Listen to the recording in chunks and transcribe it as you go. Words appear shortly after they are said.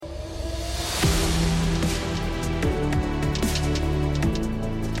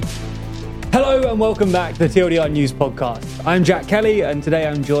Hello and welcome back to the TLDR News Podcast. I'm Jack Kelly and today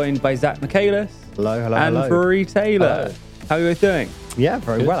I'm joined by Zach Michaelis and Rory Taylor. Hello. How are you both doing? Yeah,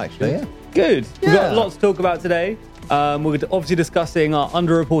 very well actually, yeah. Good. We've got lots to talk about today. We're obviously discussing our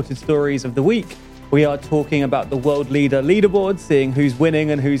underreported stories of the week. We are talking about the world leader leaderboard, seeing who's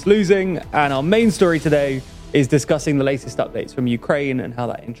winning and who's losing. And our main story today is discussing the latest updates from Ukraine and how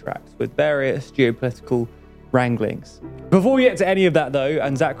that interacts with various geopolitical wranglings. Before we get to any of that though,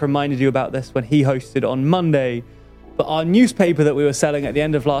 and Zach reminded you about this when he hosted on Monday, but our newspaper that we were selling at the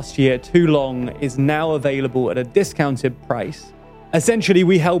end of last year, Too Long, is now available at a discounted price. Essentially,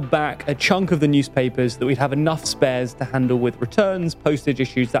 we held back a chunk of the newspapers that we'd have enough spares to handle with returns, postage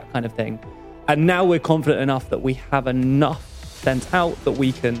issues, that kind of thing. And now we're confident enough that we have enough sent out that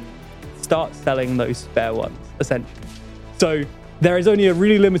we can start selling those spare ones, essentially. So there is only a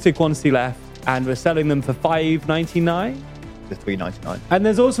really limited quantity left, and we're selling them for $5.99. The $3.99. And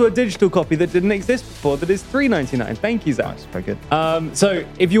there's also a digital copy that didn't exist before that is $3.99. Thank you, Zach. Nice, very good. So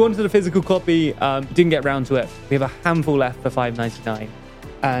if you wanted a physical copy, didn't get round to it, we have a handful left for $5.99.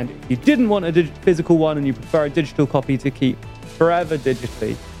 And if you didn't want a physical one and you prefer a digital copy to keep forever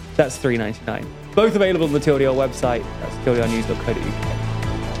digitally, that's $3.99. Both available on the TLDR website. That's tldrnews.co.uk.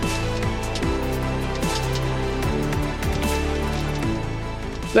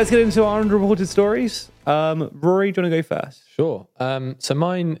 Let's get into our underreported stories. Rory, do you want to go first? Sure. So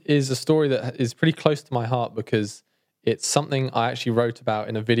mine is a story that is pretty close to my heart because it's something I actually wrote about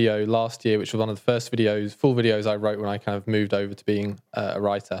in a video last year, which was one of the first full videos I wrote when I kind of moved over to being a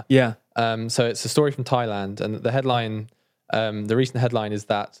writer. Yeah. So it's a story from Thailand, and the headline, the recent headline is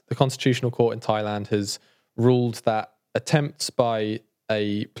that the Constitutional Court in Thailand has ruled that attempts by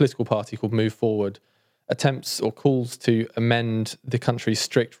a political party called Move Forward, attempts or calls to amend the country's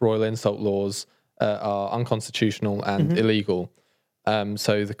strict royal insult laws are unconstitutional and illegal.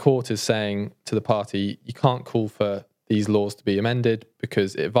 So the court is saying to the party, you can't call for these laws to be amended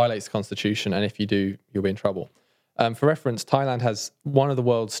because it violates the constitution, and if you do, you'll be in trouble. For reference, Thailand has one of the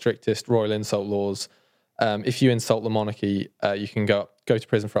world's strictest royal insult laws. If you insult the monarchy, you can go to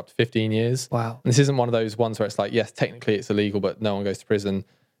prison for up to 15 years. Wow. And this isn't one of those ones where it's like, yes, technically it's illegal, but no one goes to prison.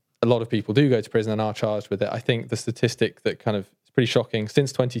 A lot of people do go to prison and are charged with it. I think the statistic that kind of is pretty shocking,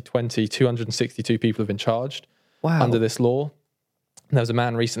 since 2020, 262 people have been charged under this law. And there was a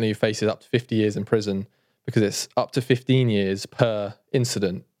man recently who faces up to 50 years in prison because it's up to 15 years per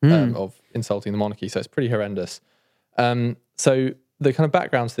incident of insulting the monarchy. So it's pretty horrendous. So the kind of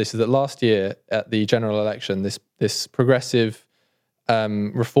background to this is that last year at the general election, this progressive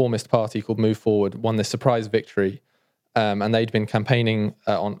reformist party called Move Forward won this surprise victory. And they'd been campaigning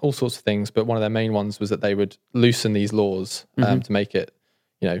on all sorts of things, but one of their main ones was that they would loosen these laws to make it,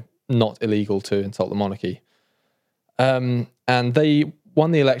 not illegal to insult the monarchy. And they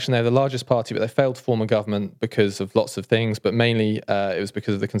won the election. They're the largest party, but they failed to form a government because of lots of things, but mainly it was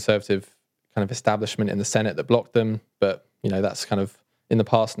because of the conservative kind of establishment in the Senate that blocked them. But, that's kind of in the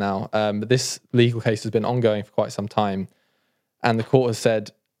past now. But this legal case has been ongoing for quite some time. And the court has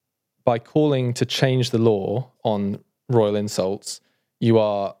said, by calling to change the law on royal insults, you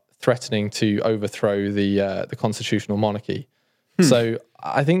are threatening to overthrow the constitutional monarchy. So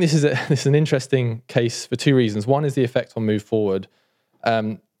I think this is an interesting case for two reasons. One is the effect on Move Forward.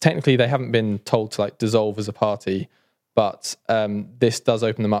 Technically, they haven't been told to dissolve as a party, but this does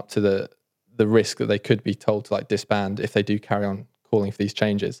open them up to the risk that they could be told to disband if they do carry on calling for these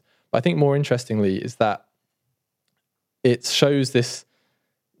changes. But I think more interestingly is that it shows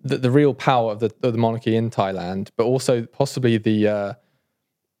the real power of the monarchy in Thailand, but also possibly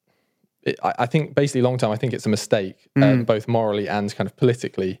I think basically long term, I think it's a mistake, both morally and kind of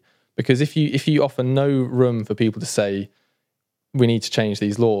politically, because if you offer no room for people to say we need to change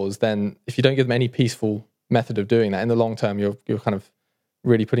these laws, then if you don't give them any peaceful method of doing that, in the long term, you're kind of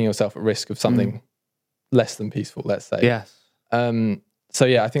really putting yourself at risk of something less than peaceful, let's say. Yes. So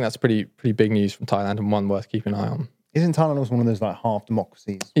yeah, I think that's pretty big news from Thailand and one worth keeping an eye on. Isn't Thailand also one of those half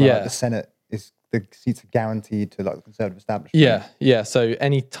democracies where the Senate is the seats are guaranteed to the conservative establishment? Yeah. So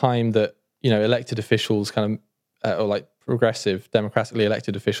any time that elected officials kind of or progressive democratically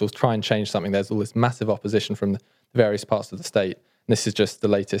elected officials try and change something, there's all this massive opposition from the various parts of the state. And this is just the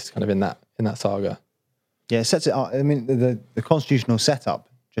latest kind of in that saga. Yeah, it sets it up. I mean, the constitutional setup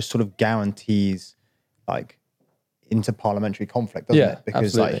just sort of guarantees interparliamentary conflict, doesn't it? Because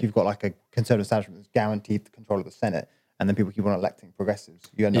absolutely. If you've got a conservative establishment that's guaranteed the control of the Senate, and then people keep on electing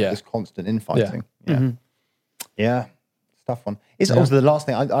progressives, you end up with this constant infighting. Yeah, it's a tough one. Is also the last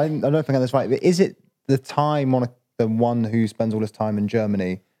thing? I don't think I got this right, but is it the Thai monarch, the one who spends all his time in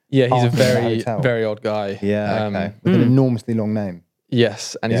Germany? Yeah, he's a very odd guy. Yeah, okay. With an enormously long name.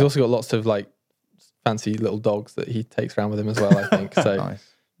 Yes, and he's also got lots of fancy little dogs that he takes around with him as well, I think. So, Nice.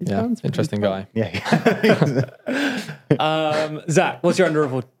 yeah, interesting guy. Yeah. Zach, what's your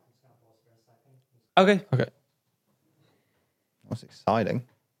underreported? Okay. That's exciting.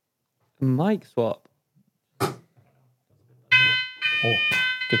 Mic swap. Oh,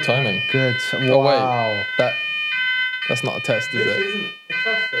 good timing. Good. Oh, Wow. wait. That's not a test, is it? isn't a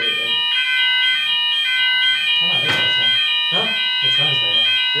test or anything. It's Wednesday, yeah.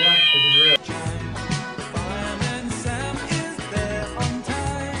 Yeah, this is real.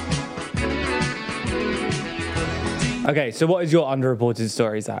 Okay, so what is your underreported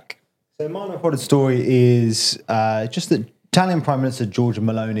story, Zach? So my reported story is just that Italian Prime Minister Giorgia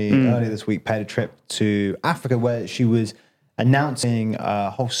Meloni earlier this week paid a trip to Africa where she was announcing a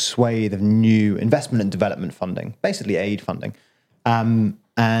whole swathe of new investment and development funding, basically aid funding. And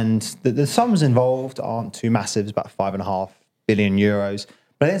the sums involved aren't too massive, it's about 5.5 billion euros.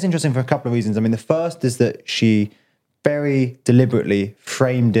 But I think it's interesting for a couple of reasons. I mean, the first is that she very deliberately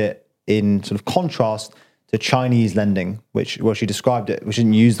framed it in sort of contrast to Chinese lending, which she described it, we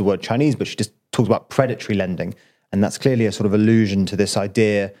shouldn't use the word Chinese, but she just talks about predatory lending. And that's clearly a sort of allusion to this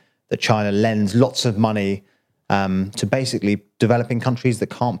idea that China lends lots of money to basically developing countries that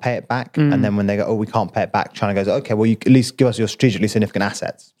can't pay it back. And then when they go, oh, we can't pay it back, China goes, okay, well, you at least give us your strategically significant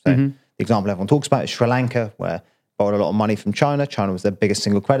assets. So the example everyone talks about is Sri Lanka, where borrowed a lot of money from China. China was their biggest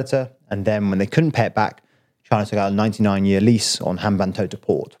single creditor. And then when they couldn't pay it back, China took out a 99-year lease on Hambantota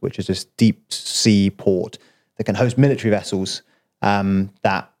Port, which is this deep sea port that can host military vessels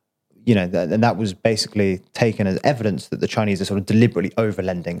that was basically taken as evidence that the Chinese are sort of deliberately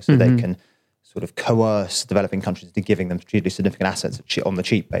over-lending so they can sort of coerce developing countries into giving them strategically significant assets on the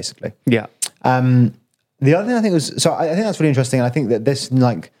cheap, basically. Yeah. The other thing I think I think that's really interesting. And I think that this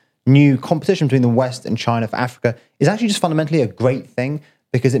new competition between the West and China for Africa is actually just fundamentally a great thing,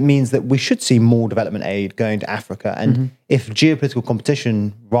 because it means that we should see more development aid going to Africa. And if geopolitical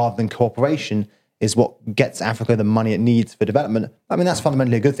competition rather than cooperation is what gets Africa the money it needs for development, I mean, that's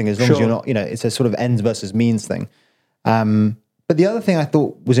fundamentally a good thing, as long as you're not, it's a sort of ends versus means thing. But the other thing I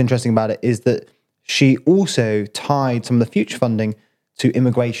thought was interesting about it is that she also tied some of the future funding to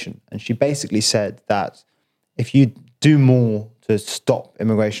immigration. And she basically said that if you do more to stop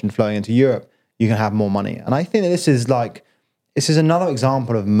immigration flowing into Europe, you can have more money. And I think that this is another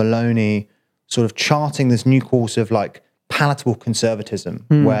example of Meloni sort of charting this new course of palatable conservatism,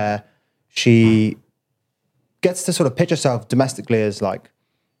 where she gets to sort of pitch herself domestically as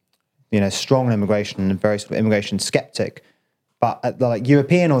strong on immigration and very sort of immigration skeptic. But at the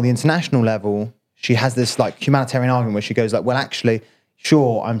European or the international level, she has this humanitarian argument where she goes well, actually,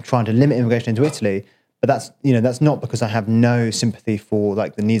 sure, I'm trying to limit immigration into Italy, but that's not because I have no sympathy for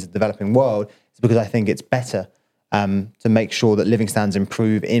the needs of the developing world. It's because I think it's better to make sure that living standards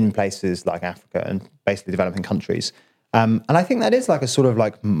improve in places like Africa and basically developing countries. And I think that is a sort of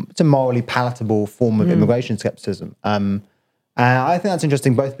it's a morally palatable form of immigration skepticism. And I think that's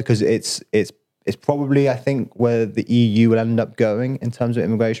interesting both because it's probably, I think, where the EU will end up going in terms of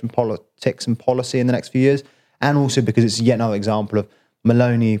immigration politics and policy in the next few years, and also because it's yet another example of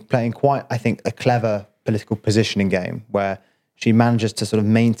Meloni playing quite, I think, a clever political positioning game where she manages to sort of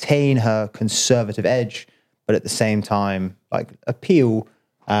maintain her conservative edge, but at the same time, appeal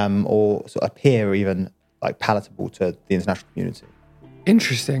or sort of appear even palatable to the international community.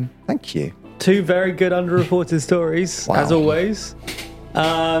 Interesting. Thank you. Two very good underreported stories, Wow. as always.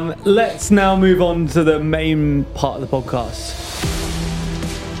 Let's now move on to the main part of the podcast.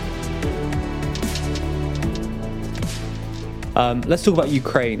 Let's talk about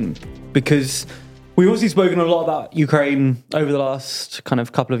Ukraine, because we've obviously spoken a lot about Ukraine over the last kind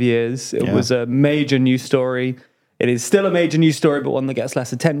of couple of years. It was a major news story. It is still a major news story, but one that gets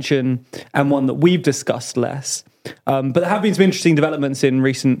less attention and one that we've discussed less. But there have been some interesting developments in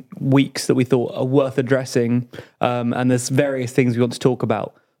recent weeks that we thought are worth addressing. And there's various things we want to talk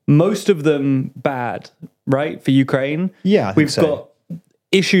about. Most of them bad, right, for Ukraine. Yeah, I think We've so. got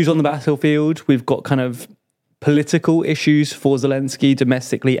issues on the battlefield. We've got kind of political issues for Zelensky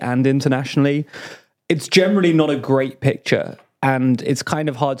domestically and internationally. It's generally not a great picture, and it's kind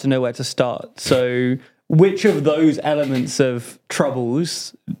of hard to know where to start. So which of those elements of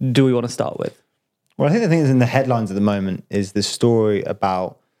troubles do we want to start with? Well, I think the thing that's in the headlines at the moment is this story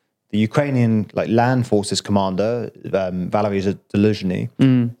about the Ukrainian land forces commander, Valery Zaluzhny,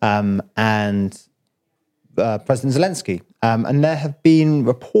 and President Zelensky. And there have been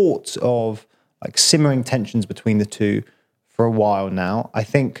reports of simmering tensions between the two for a while now. I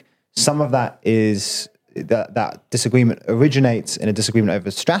think some of that is that disagreement originates in a disagreement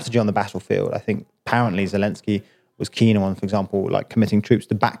over strategy on the battlefield. I think apparently Zelensky was keen on, for example, committing troops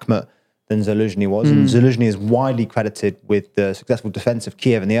to Bakhmut than Zaluzhny was. And Zaluzhny is widely credited with the successful defense of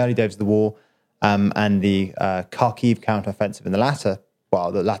Kiev in the early days of the war, and the Kharkiv counteroffensive in the latter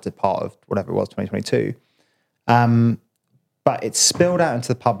part of whatever it was, 2022. But it spilled out into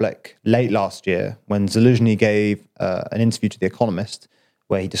the public late last year when Zaluzhny gave an interview to The Economist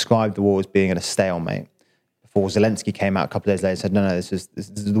where he described the war as being at a stalemate. Before Zelensky came out a couple of days later and said, no,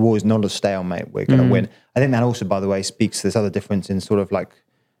 the war is not a stalemate, we're going to win. I think that also, by the way, speaks to this other difference in sort of like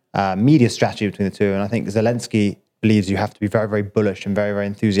media strategy between the two. And I think Zelensky believes you have to be very, very bullish and very, very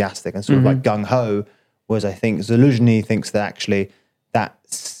enthusiastic and sort of like gung-ho, whereas I think Zaluzhny thinks that actually that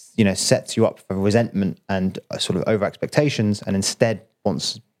sets you up for resentment and sort of over expectations, and instead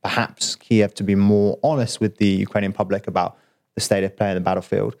wants perhaps Kiev to be more honest with the Ukrainian public about the state of play in the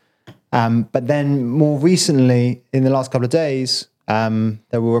battlefield. But then more recently, in the last couple of days,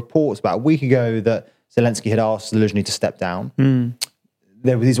 there were reports about a week ago that Zelensky had asked Zaluzhny to step down.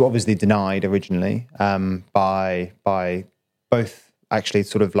 These were obviously denied originally by both actually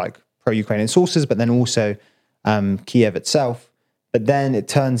sort of like pro-Ukrainian sources, but then also Kiev itself. But then it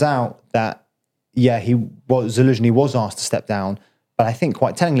turns out that, Zaluzhny was asked to step down, but I think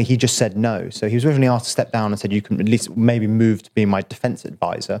quite tellingly, he just said no. So he was originally asked to step down and said, you can at least maybe move to be my defense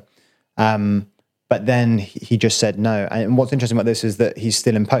advisor. But then he just said no. And what's interesting about this is that he's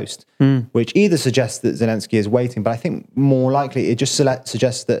still in post, which either suggests that Zelensky is waiting, but I think more likely it just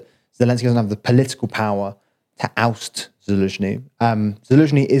suggests that Zelensky doesn't have the political power to oust Zaluzhny.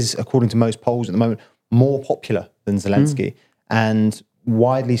 Zaluzhny is, according to most polls at the moment, more popular than Zelensky and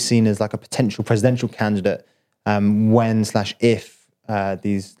widely seen as like a potential presidential candidate when/if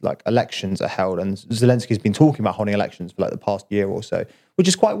these like elections are held. And Zelensky's been talking about holding elections for like the past year or so, which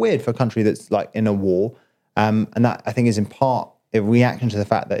is quite weird for a country that's like in a war. And that I think is in part a reaction to the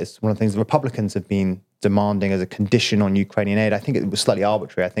fact that it's one of the things the Republicans have been demanding as a condition on Ukrainian aid. I think it was slightly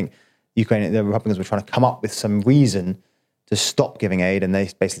arbitrary. I think the Republicans were trying to come up with some reason to stop giving aid, and they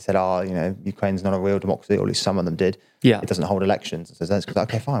basically said, Ukraine's not a real democracy, or at least some of them did. Yeah, it doesn't hold elections. So Zelensky's like,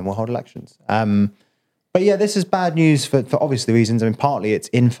 okay, fine, we'll hold elections. But yeah, this is bad news for obvious reasons. I mean, partly it's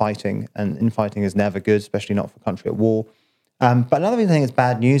infighting, and infighting is never good, especially not for a country at war. But another reason I think it's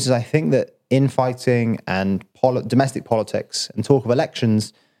bad news is I think that infighting and domestic politics and talk of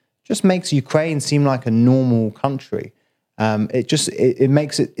elections just makes Ukraine seem like a normal country. It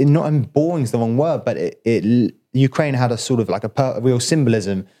makes it not boring is the wrong word, but Ukraine had a sort of like a real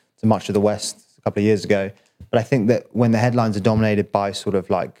symbolism to much of the West a couple of years ago. But I think that when the headlines are dominated by sort of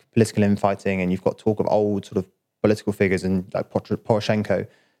like political infighting, and you've got talk of old sort of political figures and like Poroshenko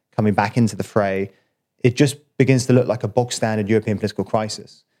coming back into the fray, it just begins to look like a bog standard European political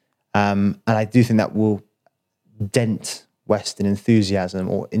crisis. And I do think that will dent Western enthusiasm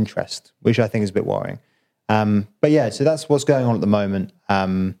or interest, which I think is a bit worrying. But yeah, so that's what's going on at the moment.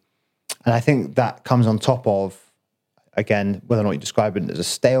 And I think that comes on top of, again, whether or not you describe it as a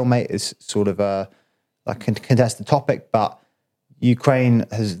stalemate is sort of a contested topic, but Ukraine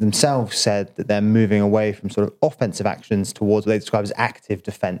has themselves said that they're moving away from sort of offensive actions towards what they describe as active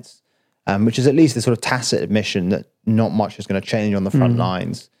defense, which is at least a sort of tacit admission that not much is going to change on the front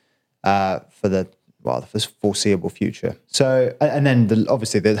lines for the foreseeable future. So, and then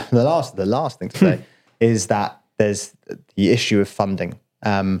obviously the last thing to say is that there's the issue of funding.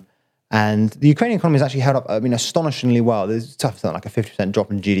 And the Ukrainian economy has actually held up, astonishingly well. There's tough, like a 50% drop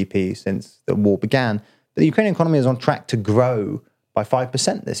in GDP since the war began. But the Ukrainian economy is on track to grow by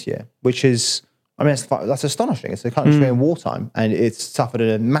 5% this year, which is, that's astonishing. It's a country in wartime, and it's suffered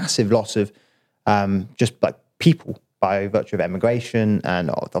a massive loss of just like people by virtue of emigration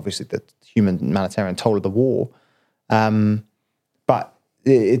and obviously the humanitarian toll of the war. But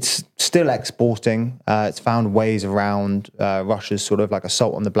it's still exporting. It's found ways around Russia's sort of like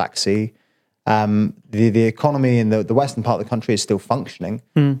assault on the Black Sea. The economy in the western part of the country is still functioning,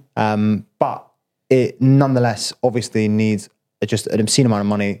 but it nonetheless obviously needs just an obscene amount of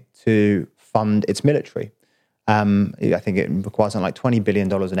money to fund its military. I think it requires something like $20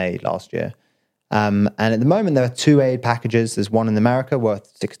 billion in aid last year. And at the moment, there are two aid packages. There's one in America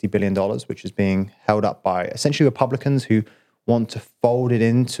worth $60 billion, which is being held up by essentially Republicans who want to fold it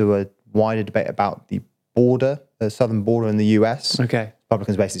into a wider debate about the southern border in the US. Okay.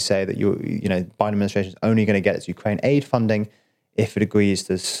 Republicans basically say that Biden administration is only going to get its Ukraine aid funding if it agrees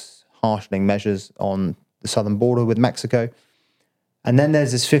to harshening measures on the southern border with Mexico. And then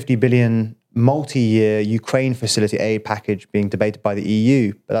there's this $50 billion multi-year Ukraine facility aid package being debated by the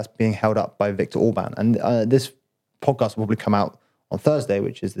EU, but that's being held up by Viktor Orban. And this podcast will probably come out on Thursday,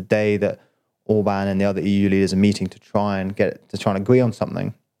 which is the day that Orban and the other EU leaders are meeting to try and agree on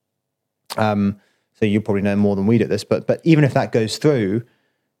something. So you probably know more than we do at this, but even if that goes through,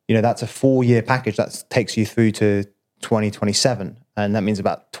 that's a 4-year package that takes you through to 2027. And that means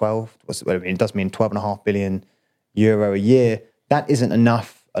about 12, it does mean 12.5 billion euro a year. That isn't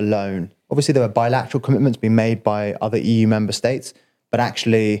enough alone. Obviously, there are bilateral commitments being made by other EU member states, but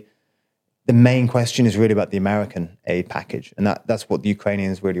actually the main question is really about the American aid package. And that's what the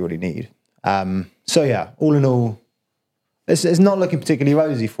Ukrainians really, really need. So yeah, all in all, it's not looking particularly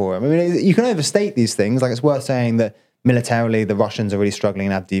rosy for them. I mean, you can overstate these things. Like, it's worth saying that militarily, the Russians are really struggling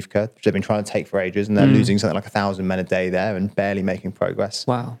in Avdiivka, which they've been trying to take for ages, and they're losing something like 1,000 men a day there and barely making progress.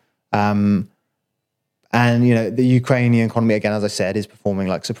 Wow. And, the Ukrainian economy, again, as I said, is performing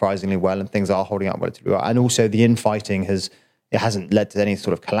like surprisingly well, and things are holding up relatively well. And also the infighting hasn't led to any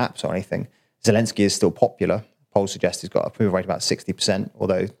sort of collapse or anything. Zelensky is still popular. Polls suggest he's got approval rate about 60%,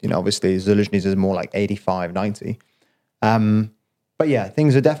 although, obviously Zelensky's is more like 85, 90. But yeah,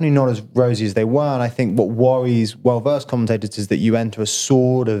 things are definitely not as rosy as they were. And I think what worries well-versed commentators is that you enter a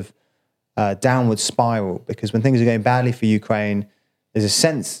sort of downward spiral, because when things are going badly for Ukraine, there's a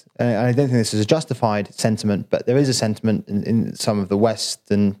sense, and I don't think this is a justified sentiment, but there is a sentiment in some of the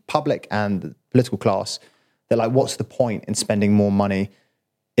Western public and the political class that, like, what's the point in spending more money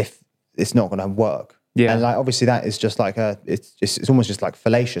if it's not going to work? Yeah. And obviously that is just like it's almost just like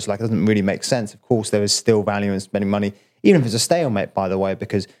fallacious. Like, it doesn't really make sense. Of course, there is still value in spending money, even if it's a stalemate, by the way,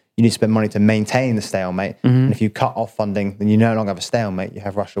 because you need to spend money to maintain the stalemate. And if you cut off funding, then you no longer have a stalemate. You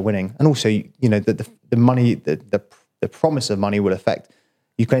have Russia winning. And also, the money, the promise of money will affect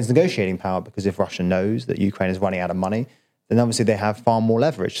Ukraine's negotiating power, because if Russia knows that Ukraine is running out of money, then obviously they have far more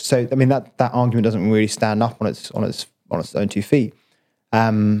leverage. So, I mean, that argument doesn't really stand up on its own 2 feet.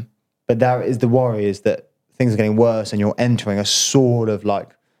 But there is the worry is that things are getting worse and you're entering a sort of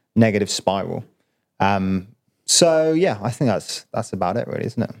like negative spiral. So yeah, I think that's about it, really,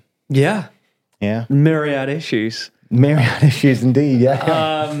 isn't it? Yeah. Yeah. Myriad issues. Myriad issues indeed,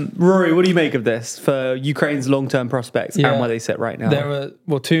 yeah. Rory, what do you make of this for Ukraine's long-term prospects and where they sit right now? There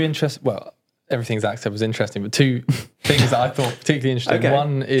were two interesting, everything Zach said was interesting, but two things that I thought particularly interesting. Okay.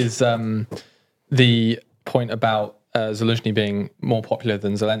 One is the point about Zelensky being more popular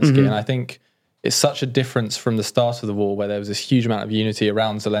than Zelensky. And I think it's such a difference from the start of the war, where there was this huge amount of unity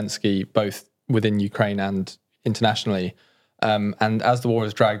around Zelensky, both within Ukraine and internationally. And as the war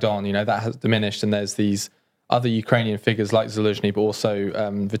has dragged on, that has diminished, and there's these other Ukrainian figures like Zelensky, but also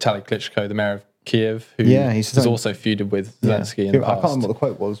Vitaly Klitschko, the mayor of Kiev, who has also feuded with Zelensky in the past. I can't remember what the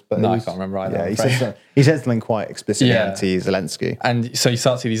quote was, but I can't remember either. Yeah, he said something quite explicitly anti-Zelensky. And so you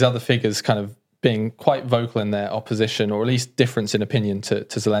start to see these other figures kind of being quite vocal in their opposition, or at least difference in opinion to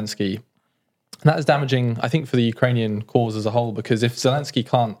Zelensky. And that is damaging, I think, for the Ukrainian cause as a whole, because if Zelensky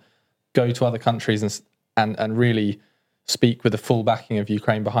can't go to other countries and really speak with the full backing of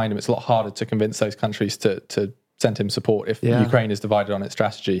Ukraine behind him, it's a lot harder to convince those countries to send him support if Ukraine is divided on its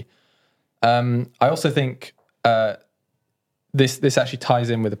strategy. I also think this actually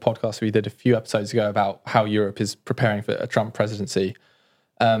ties in with a podcast we did a few episodes ago about how Europe is preparing for a Trump presidency.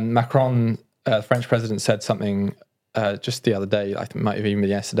 Macron, the French president, said something just the other day, I think it might have even been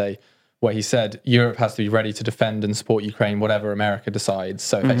yesterday, where he said Europe has to be ready to defend and support Ukraine, whatever America decides.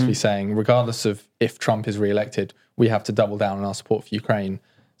 So effectively saying, regardless of if Trump is re-elected, we have to double down on our support for Ukraine.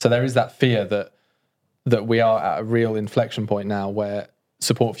 So there is that fear that we are at a real inflection point now where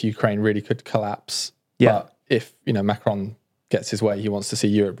support for Ukraine really could collapse. Yeah. But if Macron gets his way, he wants to see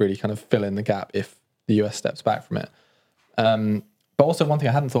Europe really kind of fill in the gap if the US steps back from it. But also one thing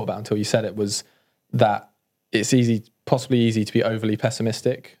I hadn't thought about until you said it was that it's possibly easy to be overly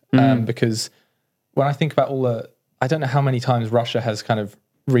pessimistic, because when I think about I don't know how many times Russia has kind of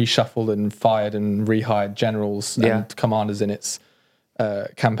reshuffled and fired and rehired generals and commanders in its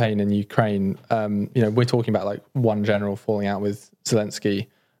campaign in Ukraine. We're talking about like one general falling out with Zelensky.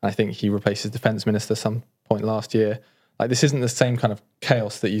 I think he replaced his defense minister some point last year. Like, this isn't the same kind of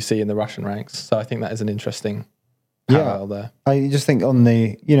chaos that you see in the Russian ranks. So I think that is an interesting parallel there. I just think on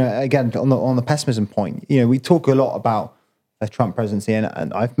the, again, on the pessimism point, we talk a lot about the Trump presidency,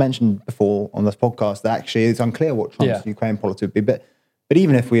 and I've mentioned before on this podcast that actually it's unclear what Trump's Ukraine policy would be. But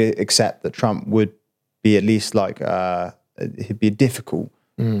even if we accept that Trump would be at least like it'd be a difficult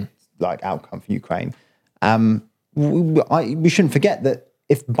like outcome for Ukraine, we shouldn't forget that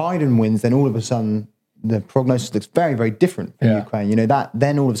if Biden wins, then all of a sudden the prognosis looks very, very different for Ukraine. That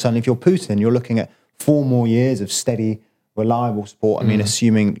then all of a sudden, if you're Putin, you're looking at 4 more years of steady, reliable support. I mean,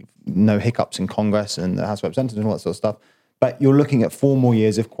 assuming no hiccups in Congress and the House of Representatives and all that sort of stuff. But you're looking at 4 more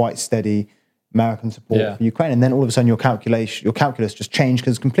years of quite steady American support for Ukraine. And then all of a sudden your calculus just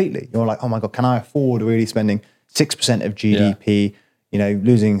changes completely. You're like, oh my God, can I afford really spending 6% of GDP,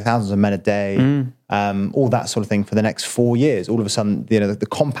 losing thousands of men a day, all that sort of thing for the next 4 years. All of a sudden, the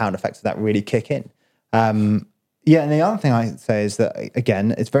compound effects of that really kick in. And the other thing I say is that,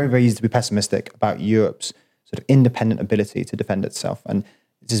 again, it's very, very easy to be pessimistic about Europe's sort of independent ability to defend itself. And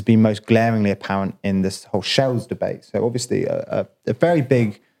this has been most glaringly apparent in this whole shells debate. So obviously a very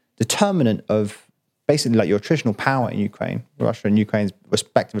big determinant of basically like your attritional power in Ukraine, Russia and Ukraine's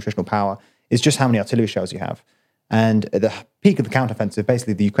respective attritional power, is just how many artillery shells you have. And at the peak of the counteroffensive,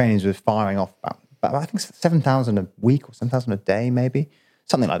 basically the Ukrainians were firing off about I think 7,000 a week or 7,000 a day, maybe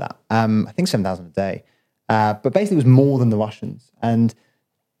something like that. I think 7,000 a day, but basically it was more than the Russians, and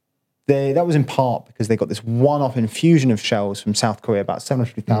that was in part because they got this one-off infusion of shells from South Korea, about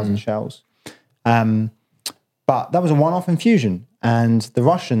 750,000 shells. But that was a one-off infusion, and the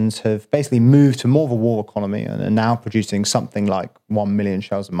Russians have basically moved to more of a war economy and are now producing something like 1 million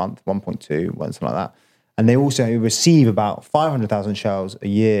shells a month, 1.2, something like that. And they also receive about 500,000 shells a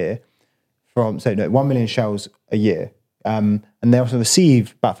year 1 million shells a year. And they also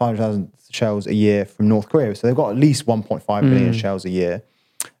receive about 500,000 shells a year from North Korea. So they've got at least 1.5 billion shells a year.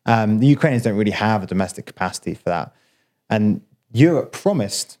 The Ukrainians don't really have a domestic capacity for that. And Europe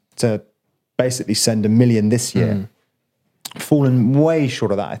promised to basically send 1 million this year, fallen way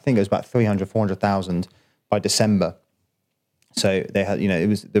short of that. I think it was about 300, 400,000 by December. So they had,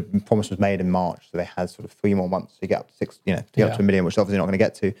 the promise was made in March. So they had sort of 3 more months to get up to get up to 1 million, which they're obviously not going to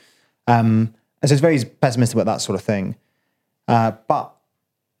get to. And so it's very pessimistic about that sort of thing. But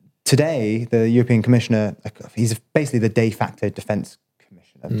today, the European Commissioner, he's basically the de facto defense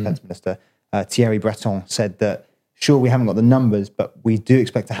commissioner, defense minister, Thierry Breton, said that, sure, we haven't got the numbers, but we do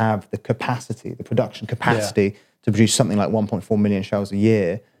expect to have the capacity, the production capacity to produce something like 1.4 million shells a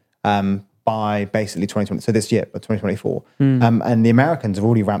year by basically 2020. So this year, by 2024. And the Americans have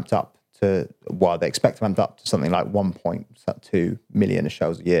already ramped up to, they expect to ramp up to something like 1.2 million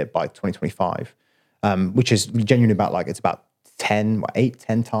shells a year by 2025, which is genuinely it's about 10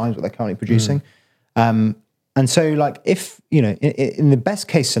 times what they're currently producing. And so if, in the best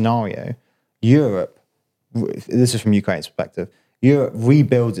case scenario, Europe, this is from Ukraine's perspective, Europe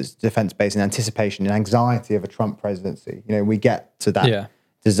rebuilds its defense base in anticipation, in anxiety of a Trump presidency. We get to that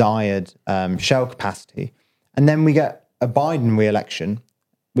desired shell capacity. And then we get a Biden re-election,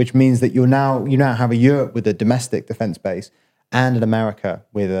 which means that you now have a Europe with a domestic defense base and an America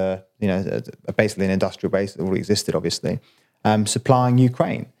with basically an industrial base that already existed, obviously, supplying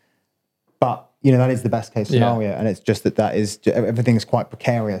Ukraine. But that is the best case scenario, and it's just that is everything is quite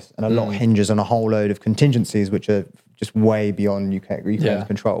precarious, and a lot hinges on a whole load of contingencies which are just way beyond Ukraine's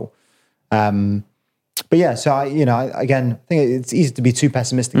control. But yeah, so I think it's easy to be too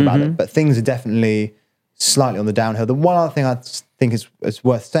pessimistic about it, but things are definitely slightly on the downhill. The one other thing I think is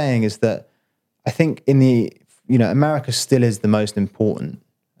worth saying is that I think America still is the most important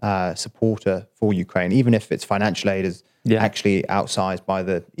supporter for Ukraine, even if its financial aid is actually outsized by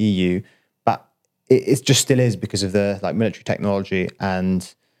the EU. But it just still is because of the military technology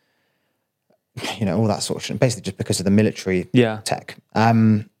and all that sort of shit. Basically, just because of the military tech.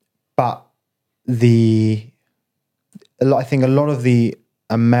 But I think a lot of the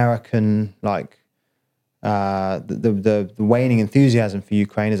American the waning enthusiasm for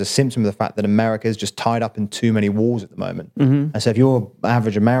Ukraine is a symptom of the fact that America is just tied up in too many wars at the moment. And so if you're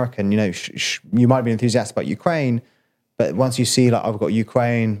average American, you might be enthusiastic about Ukraine, but once you see I've got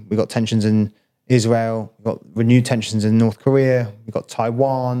Ukraine, we've got tensions in Israel, we've got renewed tensions in North Korea, we've got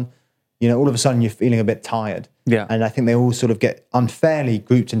Taiwan, all of a sudden you're feeling a bit tired. Yeah. And I think they all sort of get unfairly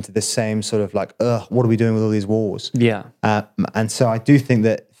grouped into the same sort of what are we doing with all these wars? Yeah. And so I do think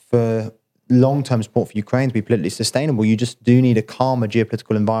that for long-term support for Ukraine to be politically sustainable, you just do need a calmer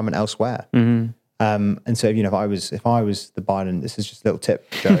geopolitical environment elsewhere. And so, if I was the Biden, this is just a little tip,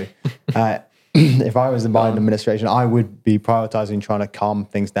 Joe. If I was the Biden administration, I would be prioritizing trying to calm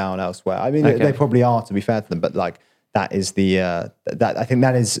things down elsewhere. I mean, they probably are, to be fair to them, but that is I think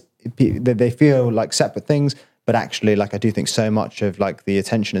that is, they feel like separate things, but actually, I do think so much of the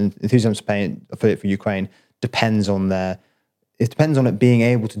attention and enthusiasm paying for Ukraine depends on it being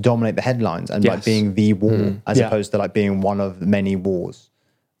able to dominate the headlines and being the war as opposed to being one of many wars.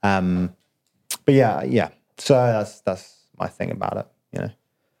 But yeah. So that's my thing about it.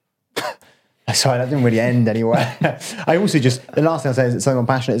 Sorry, that didn't really end anywhere. I also the last thing I'll say is something I'm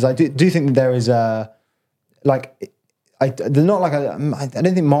passionate is I do think that there is I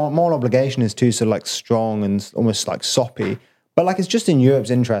don't think moral obligation is too sort of strong and almost soppy, but it's just in Europe's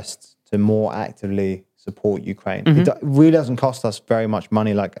interests to more actively support Ukraine. It really doesn't cost us very much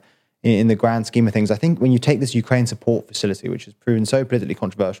money, in the grand scheme of things. I think when you take this Ukraine support facility, which has proven so politically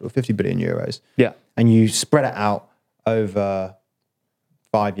controversial, 50 billion euros, and you spread it out over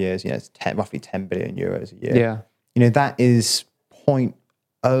 5 years, it's roughly 10 billion euros a year. Yeah. That is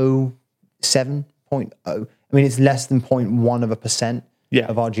 0.07, I mean, it's less than 0.1%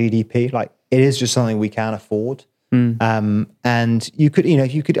 of our GDP. Like, it is just something we can afford. And you could, I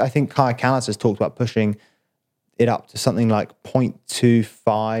think Kaja Kallas has talked about pushing it up to something like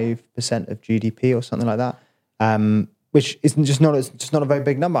 0.25% of GDP or something like that, which is just not a very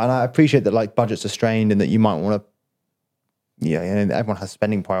big number. And I appreciate that like budgets are strained and that you might want to, everyone has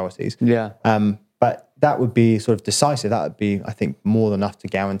spending priorities. Yeah. But that would be sort of decisive. That would be, I think, more than enough to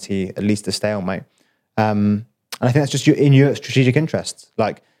guarantee at least a stalemate. And I think that's just in your strategic interests.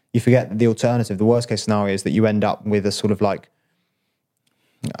 Like, you forget that the alternative, the worst case scenario is that you end up with a sort of like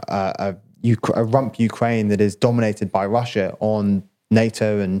a rump Ukraine that is dominated by Russia on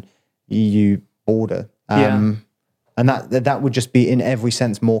NATO and EU border. And that would just be in every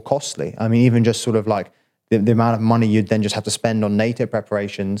sense more costly. I mean, even just sort of like the amount of money you'd then just have to spend on NATO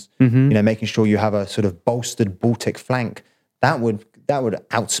preparations, making sure you have a sort of bolstered Baltic flank, that would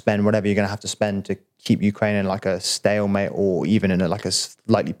outspend whatever you're going to have to spend to keep Ukraine in like a stalemate or even in a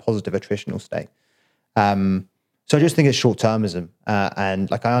slightly positive attritional state. So I just think it's short-termism.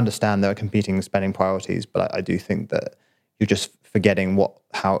 And like, I understand there are competing spending priorities, but I do think that you're just forgetting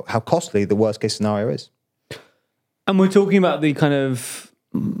how costly the worst case scenario is. And we're talking about the kind of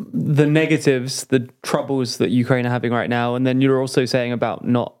the negatives, the troubles that Ukraine are having right now. And then you're also saying about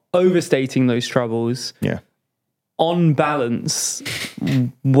not overstating those troubles. Yeah. On balance,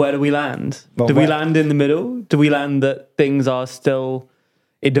 where do we land? Do we land in the middle? Do we land that things are still,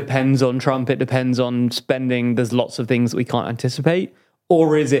 it depends on Trump, it depends on spending, there's lots of things that we can't anticipate?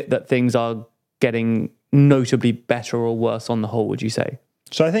 Or is it that things are getting notably better or worse on the whole, would you say?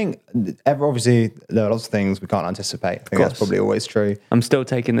 So I think, obviously, there are lots of things we can't anticipate. I think that's probably always true. I'm still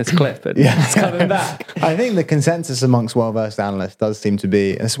taking this clip and it's coming back. I think the consensus amongst well-versed analysts does seem to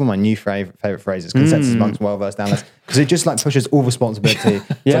be, and this is one of my new favorite phrases, consensus amongst well-versed analysts, because it just like pushes all responsibility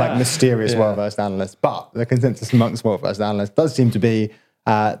to like mysterious well-versed analysts. But the consensus amongst well-versed analysts does seem to be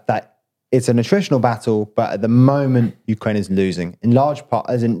that it's an attritional battle, but at the moment, Ukraine is losing. In large part,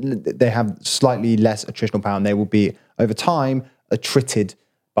 as in they have slightly less attritional power, and they will be, over time, attrited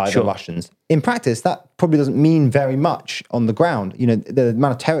by the Russians. In practice, that probably doesn't mean very much on the ground. The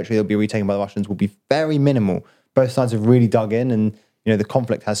amount of territory that'll be retaken by the Russians will be very minimal. Both sides have really dug in, and the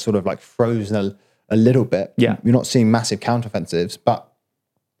conflict has sort of like frozen a little bit. Yeah. You're not seeing massive counteroffensives, but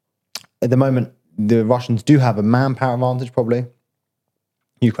at the moment, the Russians do have a manpower advantage, probably.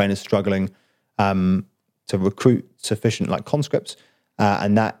 Ukraine is struggling to recruit sufficient like conscripts.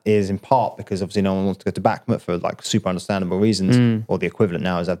 And that is in part because obviously no one wants to go to Bakhmut for like super understandable reasons, or the equivalent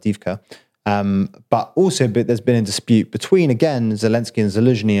now is Avdiivka. But also there's been a dispute between, again, Zelensky and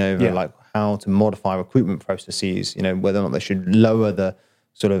Zaluzhny over like how to modify recruitment processes, whether or not they should lower the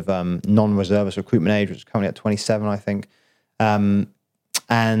sort of non-reservist recruitment age, which is currently at 27, I think. And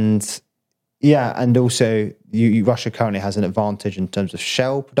also Russia currently has an advantage in terms of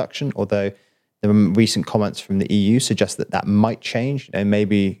shell production, although the recent comments from the EU suggest that might change.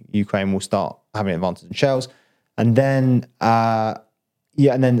 Maybe Ukraine will start having an advantage in shells. And then,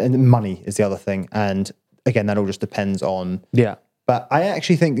 and money is the other thing. And again, that all just depends on... Yeah. But I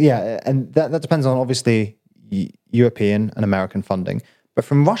actually think, and that depends on, obviously, European and American funding. But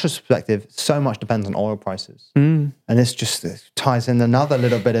from Russia's perspective, so much depends on oil prices. And this just ties in another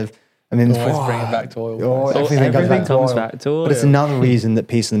little bit of... Always bring it back to oil. Everything comes back to oil. But it's another reason that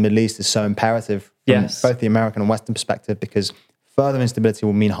peace in the Middle East is so imperative from both the American and Western perspective, because further instability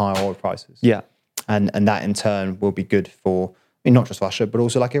will mean higher oil prices. Yeah. And that in turn will be good for not just Russia, but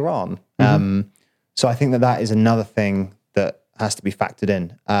also like Iran. So I think that is another thing that has to be factored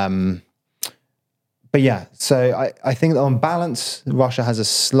in. So I think that on balance, Russia has a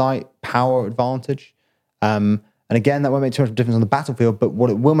slight power advantage. And again, that won't make too much of a difference on the battlefield, but what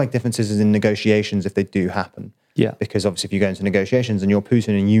it will make differences is in negotiations if they do happen. Yeah. Because obviously if you go into negotiations and you're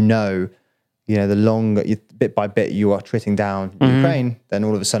Putin and the longer, bit by bit, you are tritting down Ukraine, then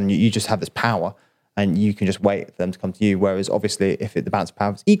all of a sudden you just have this power and you can just wait for them to come to you. Whereas obviously if the balance of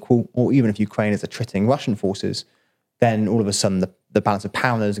power is equal, or even if Ukraine is attriting Russian forces, then all of a sudden the balance of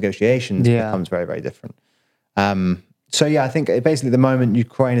power in those negotiations becomes very, very different. So I think basically at the moment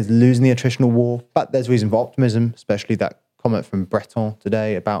Ukraine is losing the attritional war, but there's reason for optimism, especially that comment from Breton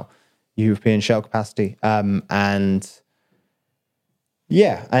today about European shell capacity. And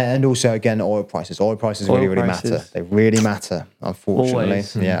also again, oil prices. Oil prices really matter. They really matter, unfortunately.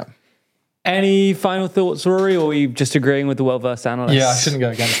 Always. Yeah. Any final thoughts, Rory, or are you just agreeing with the well-versed analysts? Yeah, I shouldn't go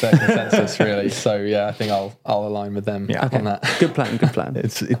against their consensus, really. So, I think I'll align with them on that. Good plan.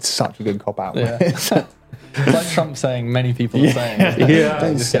 It's such a good cop-out. Yeah. It's like Trump saying many people are saying. Yeah.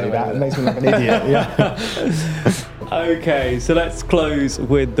 Don't Just say get away that. It with makes me like an idiot. Yeah. Okay, so let's close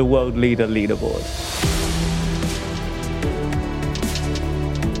with the world leader leaderboard.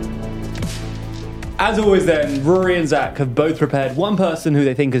 As always then, Rory and Zach have both prepared one person who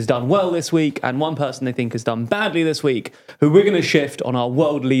they think has done well this week and one person they think has done badly this week, who we're going to shift on our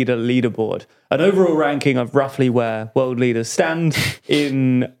world leader leaderboard. An overall ranking of roughly where world leaders stand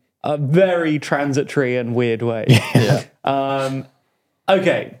in a very transitory and weird way. Yeah.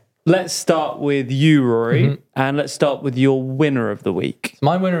 Okay, let's start with you, Rory, and let's start with your winner of the week.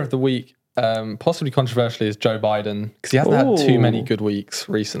 My winner of the week, possibly controversially, is Joe Biden, because he hasn't had too many good weeks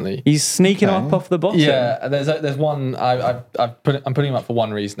recently. He's sneaking up off the bottom. Yeah, there's one. I'm putting him up for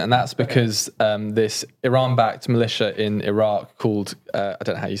one reason, and that's because this Iran-backed militia in Iraq called I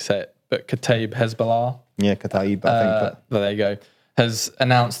don't know how you say it, but Kataib Hezbollah. Yeah, Kataib, I think. There you go. Has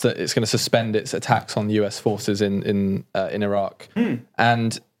announced that it's going to suspend its attacks on US forces in Iraq,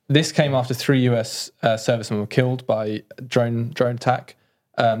 and this came after 3 US servicemen were killed by drone attack.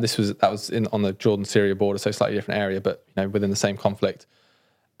 That was on the Jordan-Syria border, so slightly different area, but within the same conflict.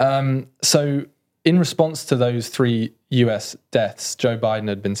 So in response to those 3 US deaths, Joe Biden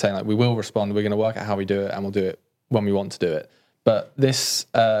had been saying, like, we will respond, we're going to work out how we do it, and we'll do it when we want to do it. But this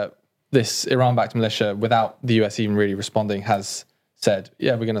Iran-backed militia, without the US even really responding, has said,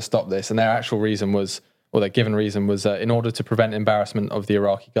 yeah, we're going to stop this. And their actual reason was, or their given reason was, in order to prevent embarrassment of the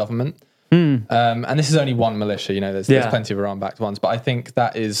Iraqi government. And this is only one militia, there's plenty of Iran-backed ones, but I think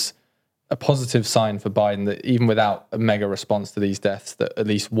that is a positive sign for Biden that even without a mega response to these deaths, that at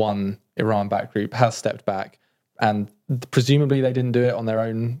least one Iran-backed group has stepped back, and presumably they didn't do it on their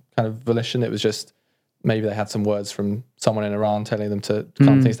own kind of volition. It was just maybe they had some words from someone in Iran telling them to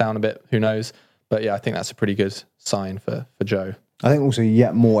calm things down a bit. Who knows? But yeah, I think that's a pretty good sign for Joe. I think also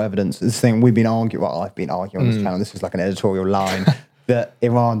yet more evidence. This thing we've been arguing. Well, I've been arguing on this channel. This is like an editorial line that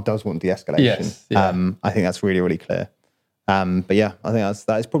Iran does want de-escalation. Yes, yeah. I think that's really, really clear. But yeah, I think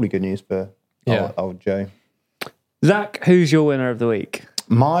that is probably good news for old Joe. Zach, who's your winner of the week?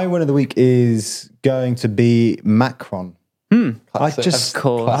 My winner of the week is going to be Macron. I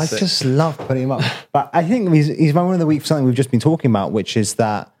just love putting him up. But I think he's my winner of the week for something we've just been talking about, which is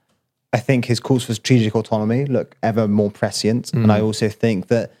that I think his calls for strategic autonomy look ever more prescient. And I also think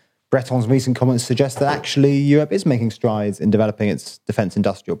that Breton's recent comments suggest that actually Europe is making strides in developing its defence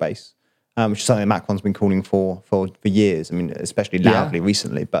industrial base, which is something that Macron's been calling for years. I mean, especially loudly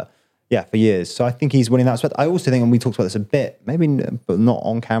recently, but yeah, for years. So I think he's winning that aspect. I also think, and we talked about this a bit, maybe but not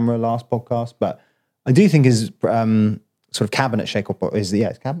on camera last podcast, but I do think his sort of cabinet shake-up his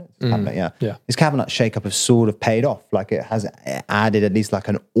cabinet, yeah. His cabinet shake-up has sort of paid off. Like, it has added at least like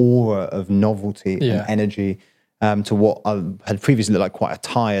an aura of novelty and energy to what had previously looked like quite a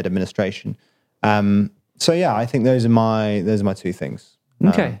tired administration. So yeah, I think those are my 2 things.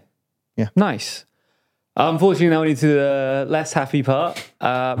 Okay. Yeah. Nice. Unfortunately, now we need to the less happy part.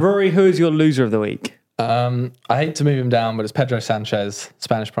 Rory, who is your loser of the week? I hate to move him down, but it's Pedro Sanchez,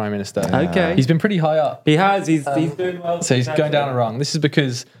 Spanish Prime Minister. Okay. He's been pretty high up. He has. He's doing well. So he's going down a rung. This is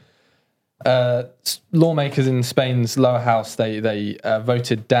because lawmakers in Spain's lower house, they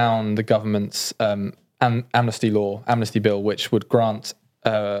voted down the government's amnesty bill, which would grant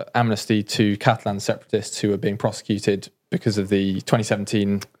amnesty to Catalan separatists who are being prosecuted because of the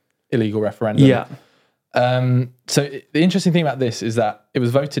 2017 illegal referendum. Yeah. So the interesting thing about this is that it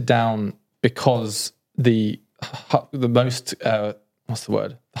was voted down because the most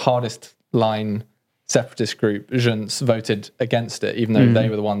the hardest line separatist group, Junts, voted against it, even though they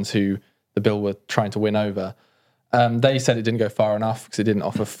were the ones who the bill were trying to win over. They said it didn't go far enough because it didn't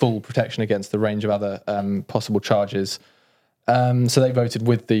offer full protection against the range of other possible charges. So they voted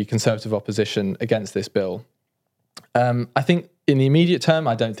with the Conservative opposition against this bill. I think in the immediate term,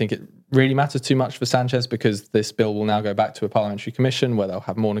 I don't think it really matters too much for Sanchez, because this bill will now go back to a parliamentary commission where they'll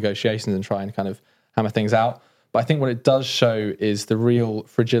have more negotiations and try and kind of hammer things out. But I think what it does show is the real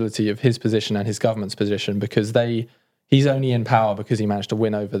fragility of his position and his government's position, because he's only in power because he managed to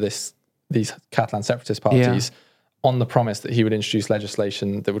win over these Catalan separatist parties on the promise that he would introduce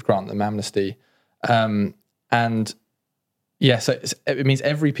legislation that would grant them amnesty. So it means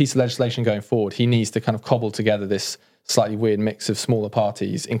every piece of legislation going forward, he needs to kind of cobble together this slightly weird mix of smaller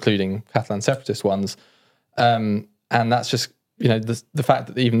parties, including Catalan separatist ones. And that's just, the fact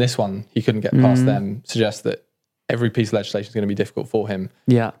that even this one, he couldn't get past them, suggests that every piece of legislation is going to be difficult for him.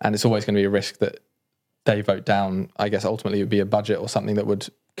 Yeah. And it's always going to be a risk that they vote down. I guess ultimately it would be a budget or something that would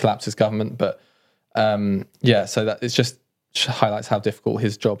collapse his government. But so that it's just highlights how difficult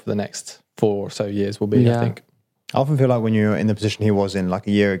his job for the next 4 or so years will be, I think. I often feel like when you're in the position he was in like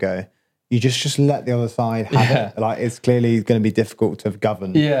a year ago, you just let the other side have it. Like, it's clearly going to be difficult to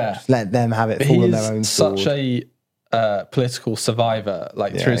govern. Yeah. Just let them have it, fall on their own sword. Such a political survivor.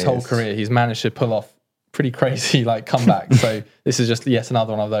 Like, through his whole career, he's managed to pull off pretty crazy, like, comebacks. So this is just yet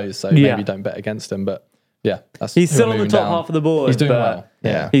another one of those. So maybe don't bet against him. But, yeah. He's still on the top half of the board. He's doing well.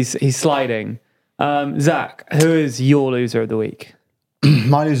 Yeah. He's sliding. Zach, who is your loser of the week?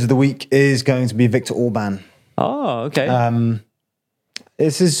 My loser of the week is going to be Viktor Orban. Oh, okay.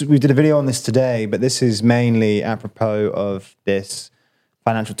 We did a video on this today, but this is mainly apropos of this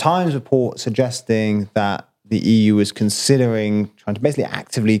Financial Times report suggesting that the EU is considering trying to basically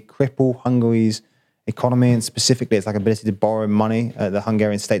actively cripple Hungary's economy, and specifically its ability to borrow money, the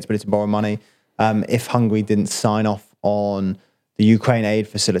Hungarian state's ability to borrow money, if Hungary didn't sign off on the Ukraine aid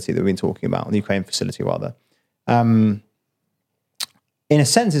facility that we've been talking about, the Ukraine facility rather. In a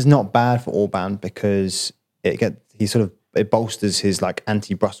sense, it's not bad for Orban because it bolsters his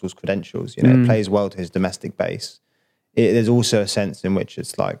anti-Brussels credentials. It plays well to his domestic base. There's also a sense in which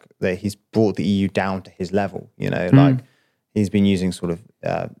it's like he's brought the EU down to his level. He's been using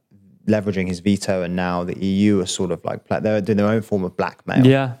leveraging his veto, and now the EU are they're doing their own form of blackmail.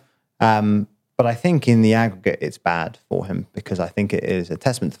 Yeah. But I think in the aggregate, it's bad for him because I think it is a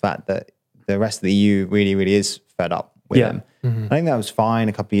testament to the fact that the rest of the EU really, really is fed up with him. Mm-hmm. I think that was fine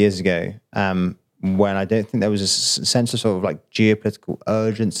a couple of years ago. When I don't think there was a sense of geopolitical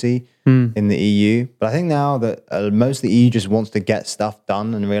urgency in the EU. But I think now that most of the EU just wants to get stuff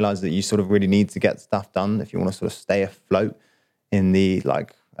done and realize that you really need to get stuff done if you want to stay afloat in the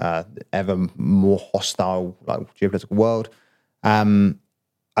ever more hostile geopolitical world.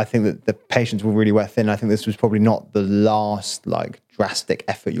 I think that the patience will really wear thin. I think this was probably not the last drastic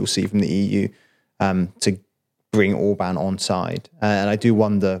effort you'll see from the EU to bring Orban on side. And I do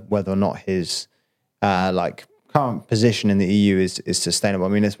wonder whether or not his current position in the EU is sustainable. I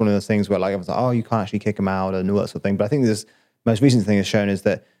mean, it's one of those things where everyone's like, oh, you can't actually kick him out and all that sort of thing. But I think this most recent thing has shown is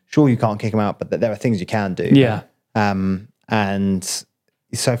that sure, you can't kick him out, but that there are things you can do. Yeah. And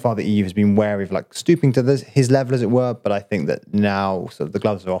so far the EU has been wary of stooping to his level, as it were. But I think that now the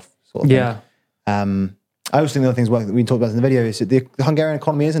gloves are off sort of thing. I also think the other things that we talked about in the video is that the Hungarian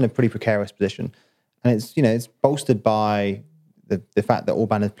economy is in a pretty precarious position. And it's bolstered by the fact that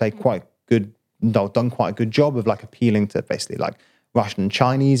Orban has done quite a good job of appealing to basically Russian and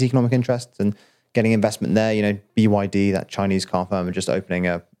Chinese economic interests and getting investment there. BYD, that Chinese car firm, are just opening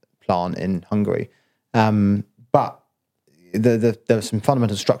a plant in Hungary. But there are some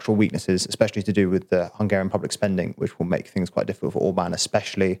fundamental structural weaknesses, especially to do with the Hungarian public spending, which will make things quite difficult for Orban,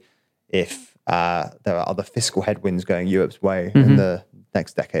 especially if there are other fiscal headwinds going Europe's way in the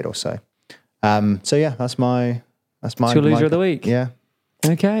next decade or so. That's my your loser of the week. Yeah.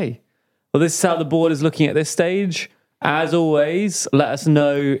 Okay. Well, this is how the board is looking at this stage. As always, let us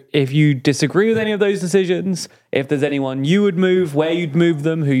know if you disagree with any of those decisions, if there's anyone you would move, where you'd move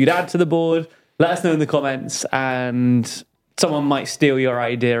them, who you'd add to the board. Let us know in the comments, and someone might steal your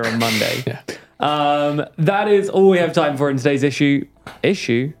idea on Monday. That is all we have time for in today's issue.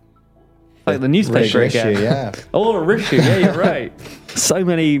 Like the newspaper again. Issue, yeah. Or issue, yeah, you're right. So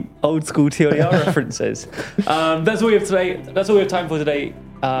many old school TLDR references. That's all we have today. That's all we have time for today.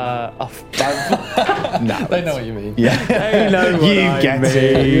 No, they know what you mean. Yeah. They know what you I get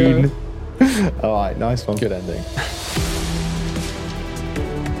mean. it. All right, nice one. Good ending.